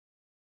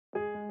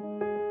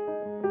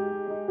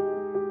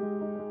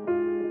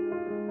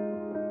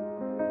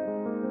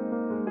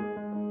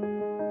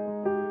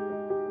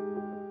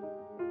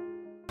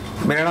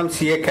मेरा नाम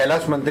सीए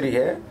कैलाश मंत्री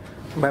है।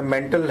 मैं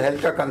मेंटल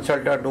हेल्थ का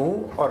कंसल्टेंट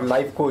हूँ और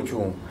लाइफ कोच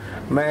हूँ।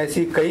 मैं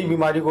ऐसी कई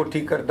बीमारी को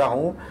ठीक करता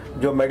हूँ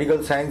जो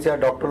मेडिकल साइंस या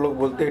डॉक्टर लोग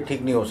बोलते हैं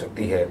ठीक नहीं हो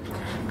सकती है,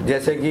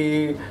 जैसे कि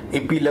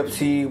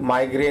epilepsy,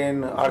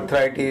 migraine,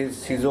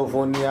 arthritis,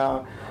 schizophrenia,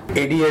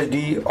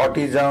 ADHD,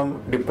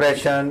 autism,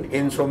 depression,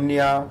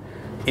 insomnia,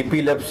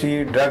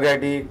 epilepsy, drug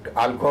addict,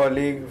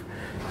 alcoholic,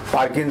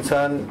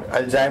 Parkinson,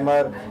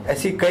 Alzheimer,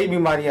 ऐसी कई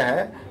बीमारियां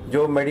हैं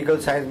जो मेडिकल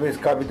साइंस में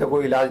इसका अभी तक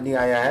कोई इलाज नहीं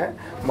आया है,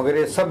 मगर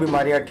ये सब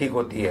बीमारियां ठीक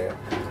होती है।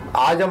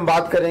 आज हम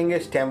बात करेंगे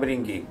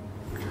स्टैमरिंग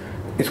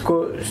की।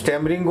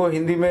 स्टैमरिंग को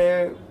हिंदी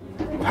में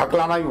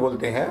हकलाना भी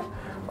बोलते हैं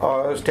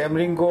और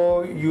स्टैमरिंग को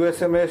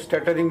यूएसए में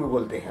स्टटरिंग भी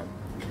बोलते हैं।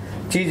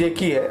 चीज़ एक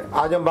ही है।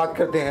 आज हम बात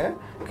करते हैं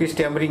कि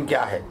स्टैमरिंग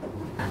क्या है।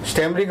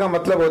 स्टैमरिंग का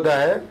मतलब होता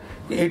है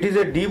कि it is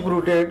a deep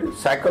rooted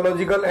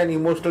psychological and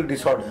emotional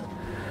disorder,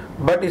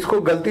 but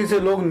इसको गलती से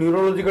लोग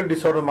न्यूरोलॉजिकल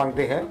डिसऑर्डर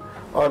मांगते हैं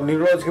और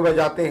न्यूरोलॉजी के पास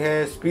जाते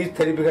हैं, स्पीच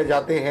थेरेपी का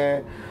जाते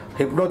हैं,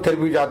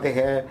 हिप्नोथेरेपी जाते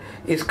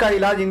हैं। इसका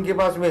इलाज इनके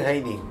पास में है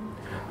ही नहीं।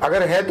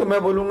 अगर है तो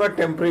मैं बोलूँगा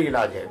टेम्परेरी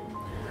इलाज है।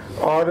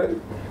 और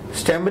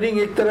स्टैमरिंग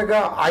एक तरह का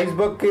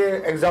आइसबर्ग के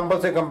एग्जाम्पल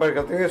से कंपेयर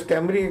करते हैं।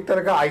 स्टैमरिंग एक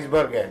तरह का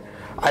आइसबर्ग है।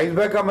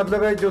 आइसबर्ग का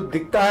मतलब है जो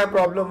दिखता है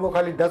प्रॉब्लम वो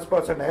खाली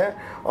 10% है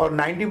और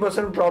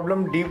 90%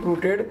 problem deep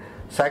rooted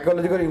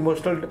psychological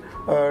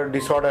emotional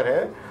disorder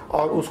है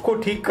और उसको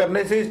ठीक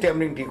करने से ही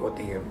स्टैमरिंग ठीक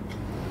होती है।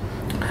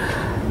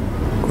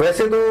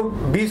 वैसे तो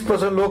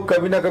 20% लोग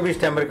कभी ना कभी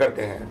स्टैमर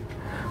करते हैं,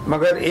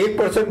 मगर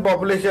 1%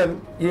 पॉपुलेशन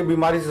ये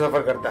बीमारी से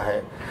सफ़र करता है।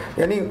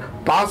 यानी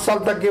 5 साल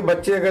तक के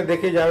बच्चे अगर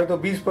देखे जाए तो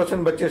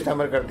 20% बच्चे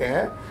स्टैमर करते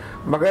हैं,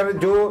 मगर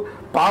जो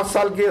 5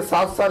 साल के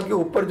 7 साल के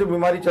ऊपर जो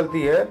बीमारी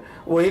चलती है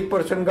वो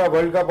 1% का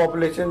वर्ल्ड का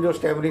पॉपुलेशन जो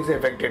स्टैमरिंग से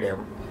अफेक्टेड है।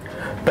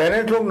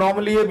 पेरेंट्स लोग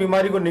नॉर्मली ये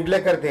बीमारी को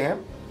निग्लेक्ट करते हैं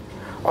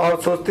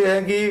और सोचते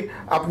हैं कि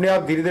अपने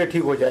आप धीरे धीरे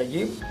ठीक हो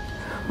जाएगी,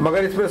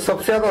 मगर इसमें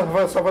सबसे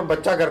ज़्यादा सफ़र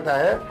बच्चा करता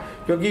है,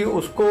 क्योंकि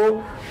उसको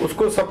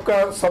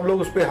सब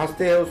लोग उस पर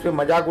हंसते हैं, उस पर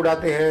मजाक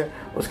उड़ाते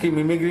हैं, उसकी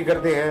मिमिक्री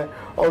करते हैं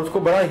और उसको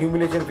बड़ा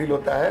ह्यूमिलेशन फील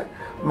होता है,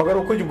 मगर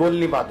वो कुछ बोल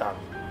नहीं पाता।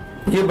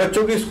 ये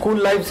बच्चों की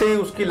स्कूल लाइफ से ही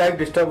उसकी लाइफ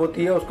डिस्टर्ब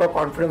होती है, उसका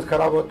कॉन्फिडेंस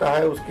खराब होता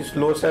है, उसकी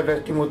स्लो सेल्फ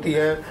एस्टीम होती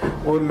है,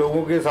 वो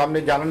लोगों के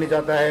सामने जाना नहीं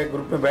चाहता है,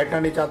 ग्रुप में बैठना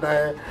नहीं चाहता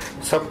है,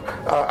 सब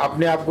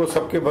अपने आप को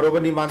सबके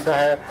बराबर नहीं मानता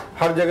है।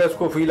 हर जगह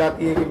उसको फील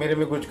आती है कि मेरे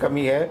में कुछ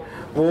कमी है।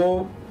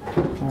 वो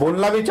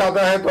बोलना भी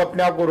चाहता है तो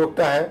अपने आप को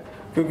रोकता है,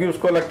 क्योंकि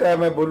उसको लगता है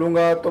मैं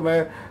बोलूँगा तो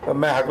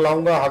मैं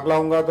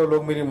हकलाऊंगा तो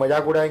लोग मेरी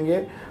मजाक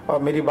उड़ाएंगे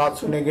और मेरी बात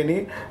सुनेंगे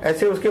नहीं।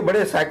 ऐसे उसके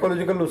बड़े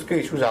साइकोलॉजिकल उसके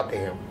इश्यूज आते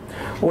हैं।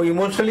 वो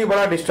इमोशनली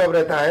बड़ा डिस्टर्ब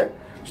रहता है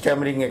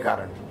स्टैमरिंग के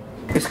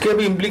कारण। इसके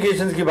भी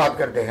इम्प्लीकेशंस की बात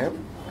करते हैं।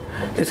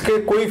 इसके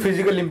कोई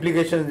फिजिकल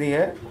इम्प्लीकेशंस नहीं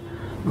है,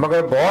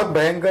 मगर बहुत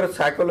भयंकर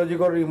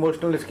साइकोलॉजिकल और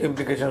इमोशनल इसके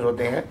इम्प्लीकेशंस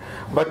होते हैं।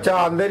 बच्चा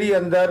अंदर ही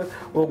अंदर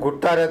वो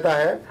घुटता रहता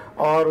है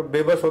और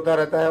बेबस होता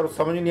रहता है और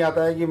समझ नहीं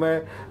आता है कि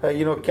मैं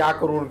क्या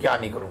करूं और क्या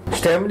नहीं करूं।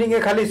 स्टैमरिंग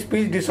एक खाली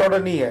स्पीच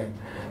डिसऑर्डर नहीं है,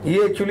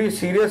 ये एक्चुअली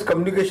सीरियस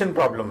कम्युनिकेशन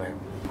प्रॉब्लम है।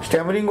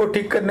 स्टैमरिंग को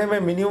ठीक करने में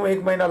मिनिमम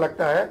 1 महीना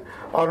लगता है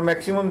और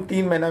मैक्सिमम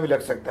 3 महीना भी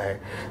लग सकता है।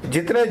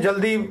 जितने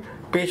जल्दी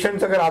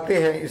पेशेंट्स अगर आते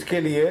हैं इसके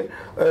लिए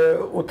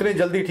उतने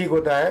जल्दी ठीक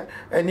होता है।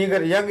 यानी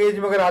अगर यंग एज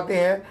में अगर आते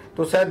हैं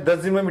तो शायद 10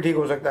 दिन में भी ठीक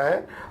हो सकता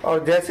है,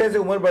 और जैसे जैसे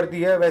उम्र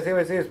बढ़ती है वैसे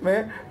वैसे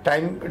इसमें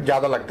टाइम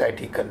ज़्यादा लगता है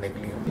ठीक करने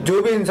के लिए।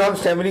 जो भी इंसान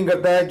स्टैमरिंग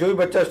करता है, जो भी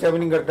बच्चा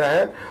स्टैमरिंग करता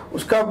है,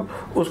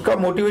 उसका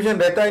मोटिवेशन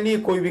रहता ही नहीं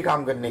है कोई भी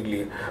काम करने के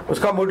लिए।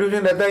 उसका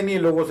मोटिवेशन रहता ही नहीं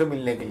है लोगों से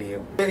मिलने के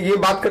लिए। ये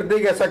बात करते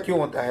हैं कि ऐसा क्यों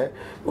होता है।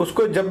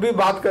 उसको जब भी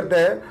बात करता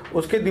है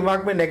उसके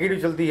दिमाग में नेगेटिव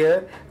चलती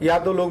है, या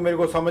तो लोग मेरे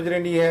को समझ रहे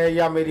नहीं है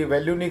या मेरी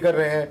वैल्यू नहीं कर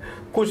रहे हैं,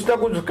 कुछ ना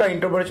कुछ उसका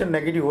इंटरप्रेशन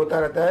नेगेटिव होता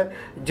रहता है।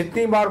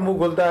 जितनी बार मुंह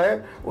खोलता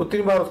है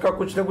उतनी बार उसका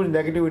कुछ ना कुछ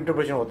नेगेटिव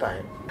इंटरप्रेशन होता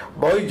है।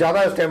 बहुत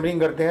ज़्यादा स्टैमरिंग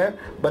करते हैं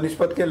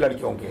बनिस्बत के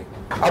लड़कियों के।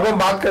 अब हम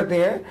बात करते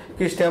हैं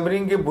कि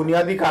स्टैमरिंग के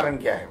बुनियादी कारण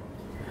क्या है।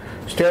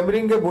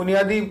 स्टैमरिंग के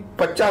बुनियादी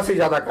 50 से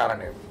ज़्यादा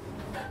कारण है।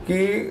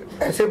 कि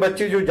ऐसे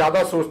बच्चे जो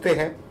ज़्यादा सोचते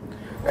हैं,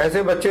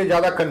 ऐसे बच्चे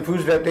ज़्यादा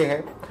कंफ्यूज रहते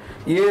हैं,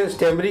 ये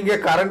स्टैमरिंग के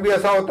कारण भी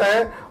ऐसा होता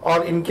है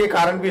और इनके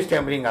कारण भी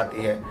स्टैमरिंग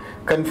आती है।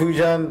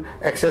 Confusion,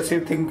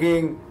 excessive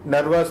thinking,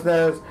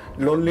 nervousness,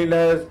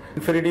 loneliness,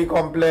 inferiority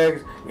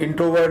complex,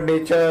 introvert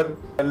nature,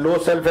 low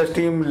self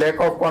esteem,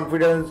 lack of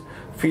confidence,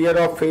 fear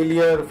of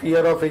failure,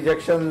 fear of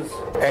rejections,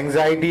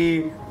 anxiety,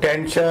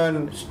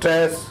 tension,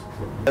 stress,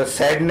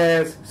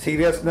 sadness,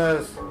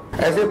 seriousness,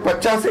 ऐसे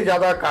 50 से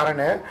ज्यादा कारण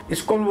है।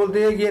 इसको हम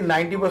बोलते हैं कि ये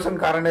 90%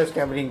 कारण है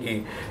स्टैमरिंग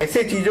की।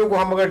 ऐसे चीजों को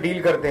हम अगर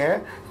डील करते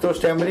हैं तो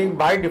स्टैमरिंग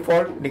बाय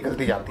डिफॉल्ट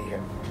निकलती जाती है।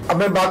 अब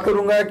मैं बात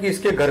करूंगा कि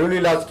इसके घरेलू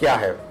इलाज क्या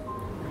है।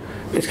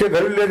 इसके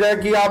घरेलू इलाज है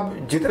कि आप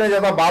जितने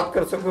ज्यादा बात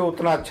कर सको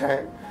उतना अच्छा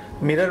है।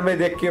 मिरर में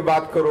देख के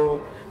बात करो,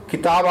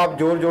 किताब आप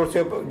जोर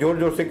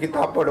जोर से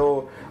किताब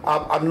पढ़ो,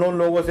 आप अननोन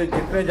लोगों से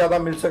जितने ज़्यादा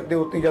मिल सकते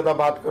हो उतनी ज़्यादा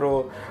बात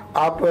करो।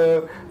 आप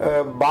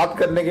बात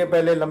करने के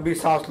पहले लंबी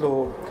सांस लो।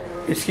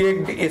 इसकी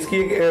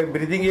एक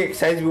ब्रीदिंग की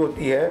एक्सरसाइज भी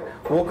होती है,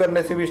 वो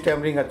करने से भी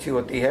स्टैमरिंग अच्छी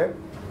होती है।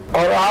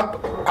 और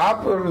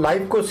आप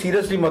लाइफ को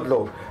सीरियसली मत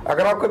लो।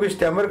 अगर आप कभी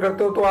स्टैमर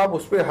करते हो तो आप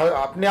उस पर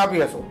अपने आप ही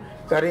हंसो,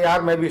 अरे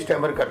यार मैं भी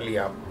स्टैमर कर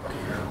लिया।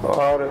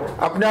 और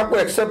अपने आप को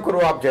एक्सेप्ट करो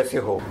आप जैसे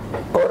हो,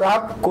 और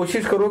आप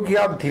कोशिश करो कि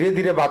आप धीरे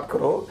धीरे बात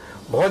करो,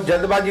 बहुत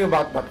जल्दबाजी में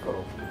बात मत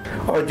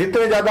करो, और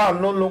जितने ज़्यादा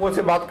अननोन लोगों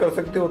से बात कर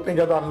सकते हो उतने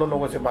ज़्यादा अननोन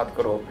लोगों से बात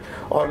करो।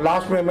 और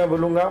लास्ट में मैं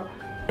बोलूँगा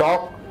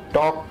टॉक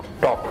टॉक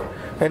टॉक,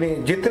 यानी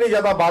जितने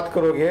ज़्यादा बात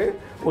करोगे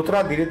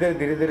उतना धीरे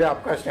धीरे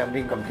आपका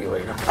स्टैमरिंग कमती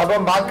होएगा। अब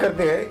हम बात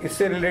करते हैं,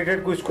 इससे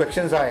रिलेटेड कुछ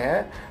क्वेश्चंस आए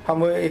हैं,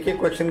 हम एक एक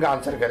क्वेश्चन का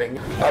आंसर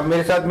करेंगे। अब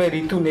मेरे साथ में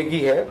रितु नेगी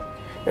है,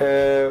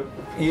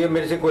 ये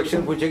मेरे से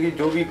क्वेश्चन पूछेगी,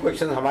 जो भी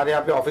क्वेश्चन हमारे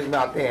यहाँ पे ऑफिस में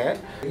आते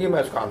हैं ये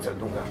मैं उसका आंसर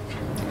दूंगा।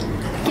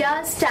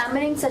 क्या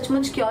स्टैमरिंग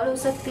सचमुच क्योर हो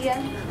सकती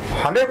है?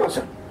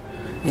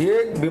 100%।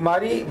 ये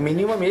बीमारी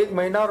मिनिमम 1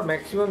 महीना और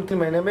मैक्सिमम 3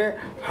 महीने में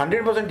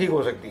 100% ठीक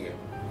हो सकती है।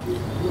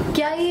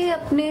 क्या ये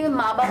अपने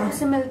माँ बाप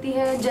से मिलती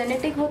है,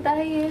 जेनेटिक होता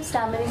है ये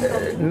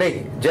स्टैमरिंग?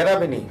 नहीं, जरा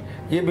भी नहीं,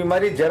 ये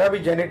बीमारी जरा भी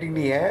जेनेटिक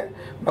नहीं है,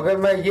 मगर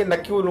मैं ये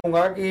नक्की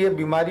बोलूंगा कि ये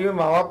बीमारी में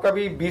माँ बाप का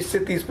भी 20 से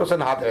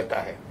 30% हाथ रहता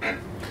है।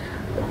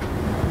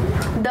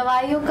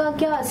 दवाइयों का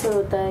क्या असर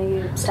होता है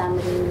ये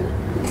स्टैमरिंग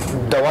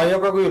में? दवाइयों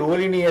का कोई रोल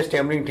ही नहीं है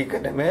स्टैमरिंग ठीक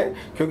करने में,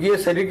 क्योंकि ये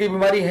शरीर की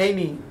बीमारी है ही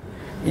नहीं,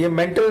 ये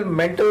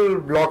मेंटल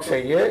ब्लॉक्स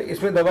है ये,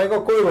 इसमें दवाई का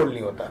कोई रोल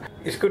नहीं होता,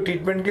 इसको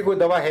ट्रीटमेंट की कोई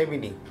दवा है भी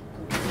नहीं।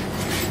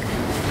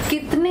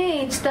 कितने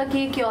एज तक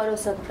ये क्योर हो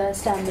सकता है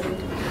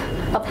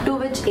stammering? Up to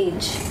which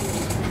age?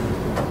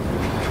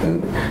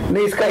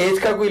 नहीं, इसका एज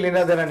का कोई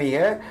लेना देना नहीं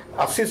है।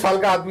 80 साल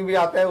का आदमी भी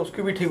आता है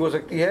उसकी भी ठीक हो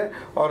सकती है,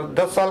 और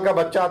 10 साल का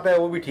बच्चा आता है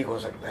वो भी ठीक हो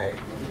सकता है,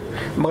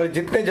 मगर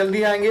जितने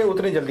जल्दी आएंगे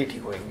उतने जल्दी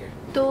ठीक होंगे।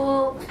 तो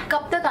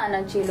कब तक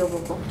आना चाहिए लोगों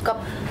को,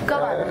 कब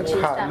आना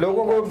चाहिए? हाँ,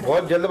 लोगों को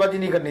बहुत जल्दबाजी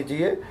नहीं करनी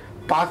चाहिए,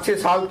 5-6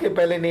 साल के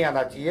पहले नहीं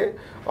आना चाहिए,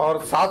 और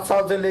 7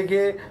 साल से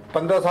लेके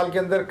 15 साल के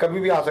अंदर कभी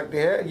भी आ सकते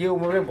हैं, ये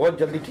उम्र में बहुत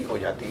जल्दी ठीक हो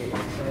जाती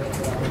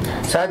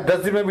है, शायद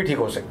 10 दिन में भी ठीक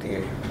हो सकती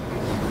है।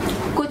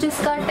 कुछ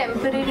इसका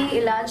टेम्परेरी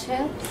इलाज है?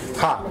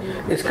 हाँ,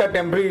 इसका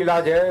टेम्परेरी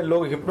इलाज है,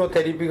 लोग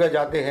हिप्नोथेरेपी का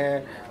जाते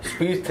हैं,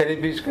 स्पीच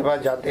थेरेपिस्ट के पास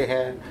जाते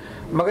हैं,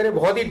 मगर ये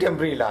बहुत ही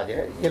टेम्परेरी इलाज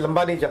है, ये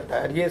लंबा नहीं चलता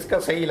है, ये इसका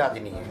सही इलाज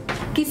नहीं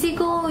है। किसी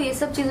को ये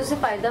सब चीजों से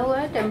फायदा हुआ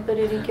है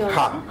टेम्परेरी क्यों?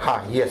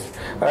 हाँ, यस,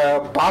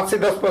 5 से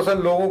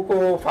 10% लोगों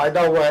को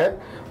फायदा हुआ है,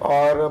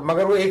 और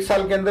मगर वो 1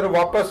 साल के अंदर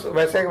वापस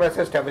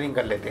वैसे स्टैमरिंग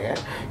कर लेते हैं,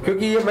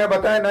 क्योंकि ये मैं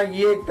बताया ना,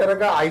 ये एक तरह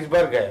का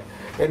आइसबर्ग है,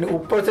 यानी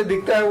ऊपर से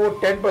दिखता है वो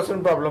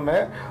 10% प्रॉब्लम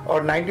है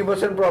और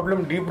 90%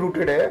 प्रॉब्लम डीप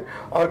रूटेड है,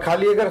 और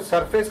खाली अगर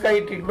सरफेस का ही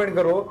ट्रीटमेंट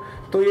करो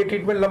तो ये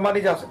ट्रीटमेंट लंबा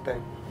नहीं जा सकता है।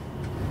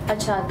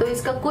 अच्छा, तो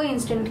इसका कोई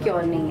इंस्टेंट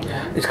क्योर नहीं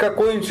है? इसका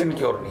कोई इंस्टेंट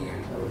क्योर नहीं है।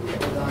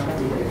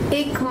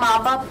 एक माँ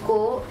बाप को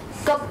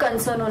कब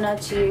कंसर्न होना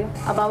चाहिए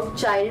अबाउट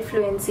चाइल्ड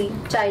फ्लुएंसी,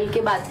 चाइल्ड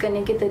के बात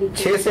करने के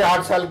तरीके? 6 से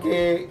 8 साल के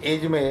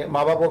एज में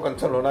माँ बाप को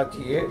कंसर्न होना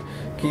चाहिए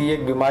कि ये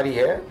एक बीमारी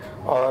है,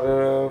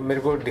 और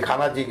मेरे को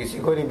दिखाना चाहिए किसी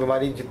को, ये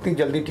बीमारी जितनी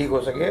जल्दी ठीक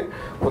हो सके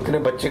उतने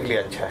बच्चे के लिए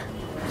अच्छा है।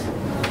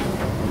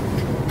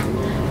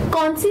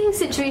 कौन सी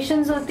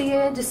सिचुएशंस होती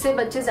है जिससे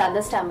बच्चे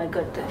ज्यादा स्टैमर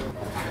करते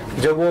हैं?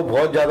 जब वो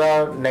बहुत ज़्यादा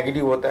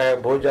नेगेटिव होता है,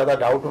 बहुत ज़्यादा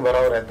डाउट में भरा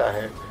हुआ रहता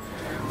है,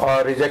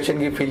 और रिजेक्शन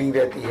की फीलिंग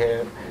रहती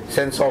है,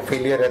 सेंस ऑफ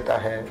फेलियर रहता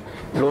है,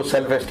 लो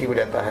सेल्फ एस्टीम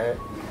रहता है,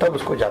 तब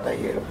उसको ज़्यादा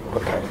ये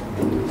होता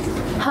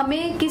है।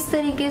 हमें किस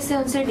तरीके से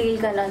उनसे डील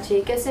करना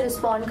चाहिए, कैसे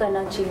रिस्पॉन्ड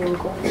करना चाहिए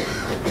उनको?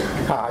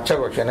 हाँ, अच्छा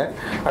क्वेश्चन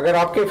है। अगर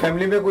आपके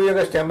फैमिली में कोई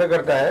अगर स्टैमर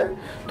करता है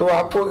तो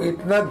आपको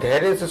इतना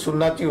धैर्य से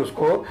सुनना चाहिए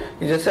उसको,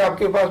 कि जैसे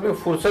आपके पास में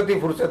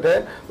फुर्सत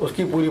है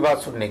उसकी पूरी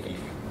बात सुनने के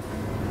लिए,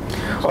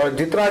 और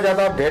जितना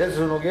ज़्यादा आप धैर्य से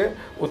सुनोगे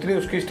उतनी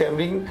उसकी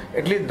स्टैमरिंग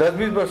एटलीस्ट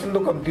 10-20% तो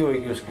कमती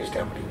होगी उसकी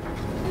स्टैमरिंग।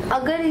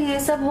 अगर ये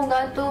सब होगा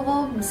तो वो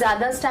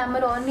ज्यादा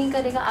स्टैमर और नहीं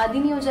करेगा, आदी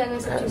नहीं हो जाएगा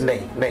सब चीज़?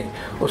 नहीं,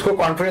 उसको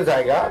कॉन्फिडेंस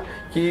आएगा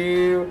कि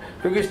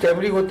क्योंकि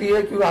स्टैमरिंग होती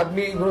है क्योंकि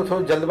आदमी थोड़ा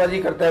जल्दबाजी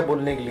करता है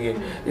बोलने के लिए,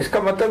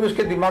 इसका मतलब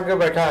उसके दिमाग में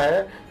बैठा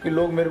है कि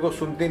लोग मेरे को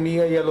सुनते नहीं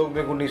है या लोग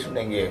मेरे को नहीं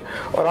सुनेंगे,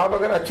 और आप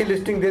अगर अच्छी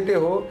लिस्टिंग देते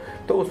हो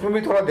तो उसमें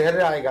भी थोड़ा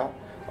धैर्य आएगा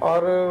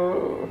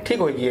और ठीक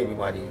होगी ये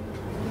बीमारी।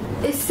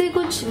 इससे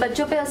कुछ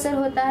बच्चों पे असर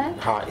होता है?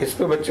 हाँ, इस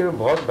पे बच्चे पे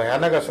बहुत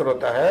भयानक असर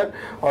होता है,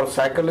 और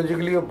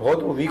साइकोलॉजिकली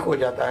बहुत वीक हो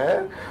जाता है,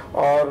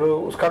 और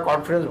उसका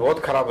कॉन्फिडेंस बहुत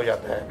खराब हो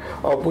जाता है,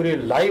 और पूरी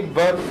लाइफ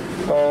भर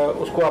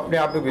उसको अपने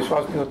आप में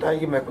विश्वास नहीं होता है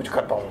कि मैं कुछ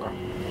कर पाऊंगा।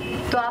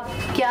 तो आप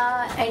क्या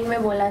एंड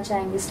में बोलना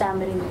चाहेंगे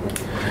स्टैमरिंग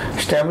में?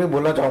 स्टैमरिंग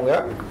बोलना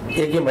चाहूँगा,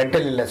 एक ये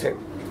मेंटल इलनेस है,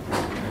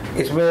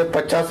 इसमें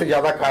 50 से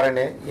ज़्यादा कारण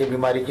है ये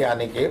बीमारी के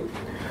आने के,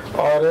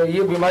 और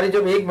ये बीमारी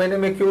जब 1 महीने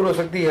में क्योर हो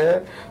सकती है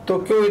तो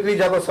क्यों इतनी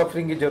ज़्यादा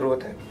सफरिंग की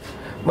ज़रूरत है।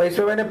 मैं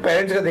इसमें मैंने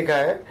पेरेंट्स का देखा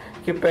है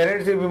कि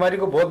पेरेंट्स इस बीमारी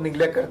को बहुत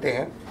निग्लेक्ट करते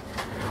हैं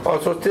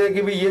और सोचते हैं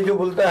कि भाई ये जो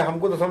बोलता है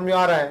हमको तो समझ में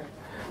आ रहा है,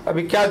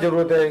 अभी क्या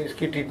ज़रूरत है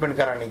इसकी ट्रीटमेंट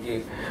कराने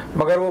की,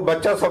 मगर वो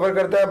बच्चा सफ़र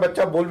करता है,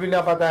 बच्चा बोल भी ना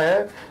पाता है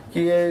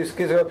कि ये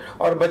इसके,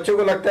 और बच्चे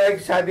को लगता है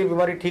कि शायद ये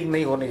बीमारी ठीक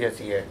नहीं होने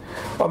जैसी है,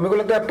 और मेरे को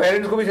लगता है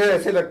पेरेंट्स को भी शायद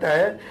ऐसे लगता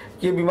है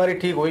कि ये बीमारी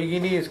ठीक होगी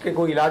नहीं, इसके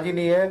कोई इलाज ही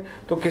नहीं है,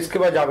 तो किसके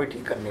पास जावे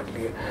ठीक करने के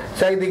लिए।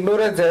 शायद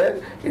इग्नोरेंस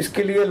है,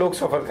 इसके लिए लोग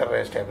सफ़र कर रहे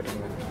हैं स्टैमरिंग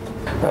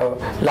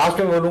में। लास्ट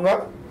में बोलूँगा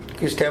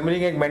कि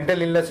स्टैमरिंग एक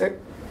मेंटल इलनेस है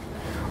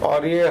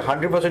और ये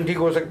 100% ठीक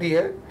हो सकती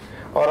है,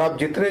 और आप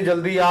जितने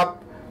जल्दी आप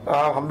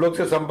हम लोग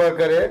से संपर्क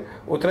करें,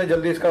 उतने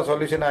जल्दी इसका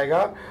सॉल्यूशन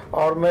आएगा।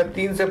 और मैं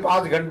 3 से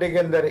 5 घंटे के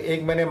अंदर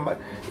एक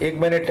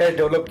मैंने टेस्ट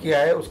डेवलप किया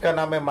है, उसका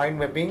नाम है माइंड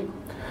मैपिंग।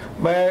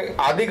 मैं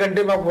आधे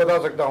घंटे में आपको बता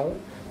सकता हूँ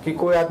कि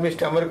कोई आदमी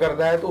स्टैमर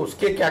करता है तो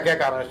उसके क्या क्या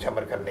कारण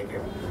स्टैमर करने के,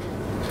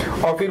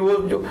 और फिर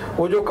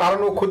वो जो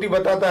कारण वो खुद ही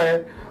बताता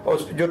है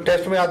और जो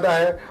टेस्ट में आता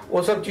है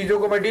वो सब चीज़ों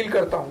को मैं डील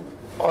करता हूँ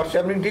और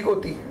स्टैमरिंग ठीक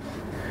होती है।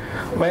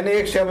 मैंने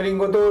एक स्टैमरिंग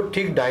को तो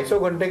ठीक 250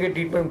 घंटे के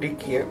ट्रीटमेंट ठीक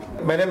की है।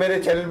 मैंने मेरे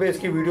चैनल पे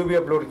इसकी वीडियो भी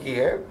अपलोड की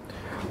है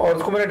और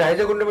उसको मैंने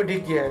 250 घंटे में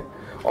ठीक किया है।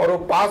 और वो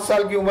 5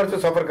 साल की उम्र से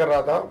सफ़र कर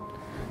रहा था,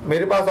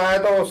 मेरे पास आया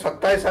था, वो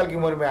 27 साल की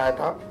उम्र में आया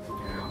था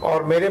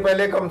और मेरे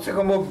पहले कम से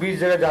कम वो 20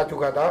 जगह जा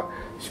चुका था,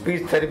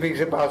 स्पीच थेरेपी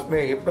के पास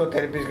में,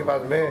 हिप्नोथेरेपी के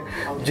पास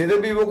में। जिधर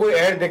भी वो कोई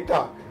ऐड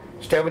देखता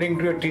स्टैमरिंग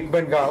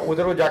ट्रीटमेंट का,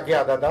 उधर वो जाके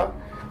आता था,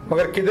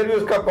 मगर किधर भी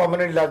उसका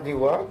परमानेंट इलाज नहीं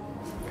हुआ।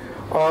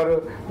 और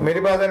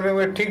मेरे पास आने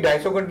में ठीक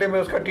 250 घंटे में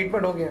उसका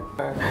ट्रीटमेंट हो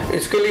गया।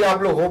 इसके लिए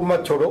आप लोग होप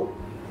मत छोड़ो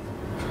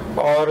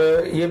और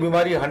ये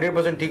बीमारी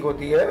 100% ठीक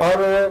होती है।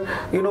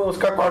 और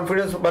उसका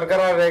कॉन्फिडेंस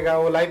बरकरार रहेगा,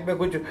 वो लाइफ में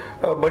कुछ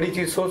बड़ी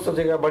चीज सोच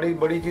सकेगा,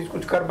 बड़ी चीज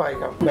कुछ कर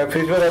पाएगा। मैं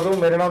फिर से बता दूं,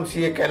 मेरा नाम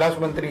CA कैलाश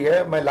मंत्री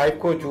है, मैं लाइफ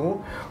कोच हूँ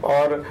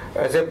और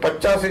ऐसे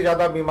 50 से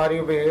ज्यादा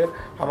बीमारियों पे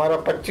हमारा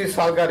 25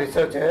 साल का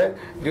रिसर्च है,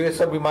 जो ये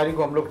सब बीमारी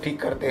को हम लोग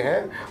ठीक करते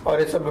हैं और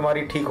ये सब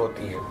बीमारी ठीक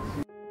होती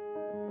है।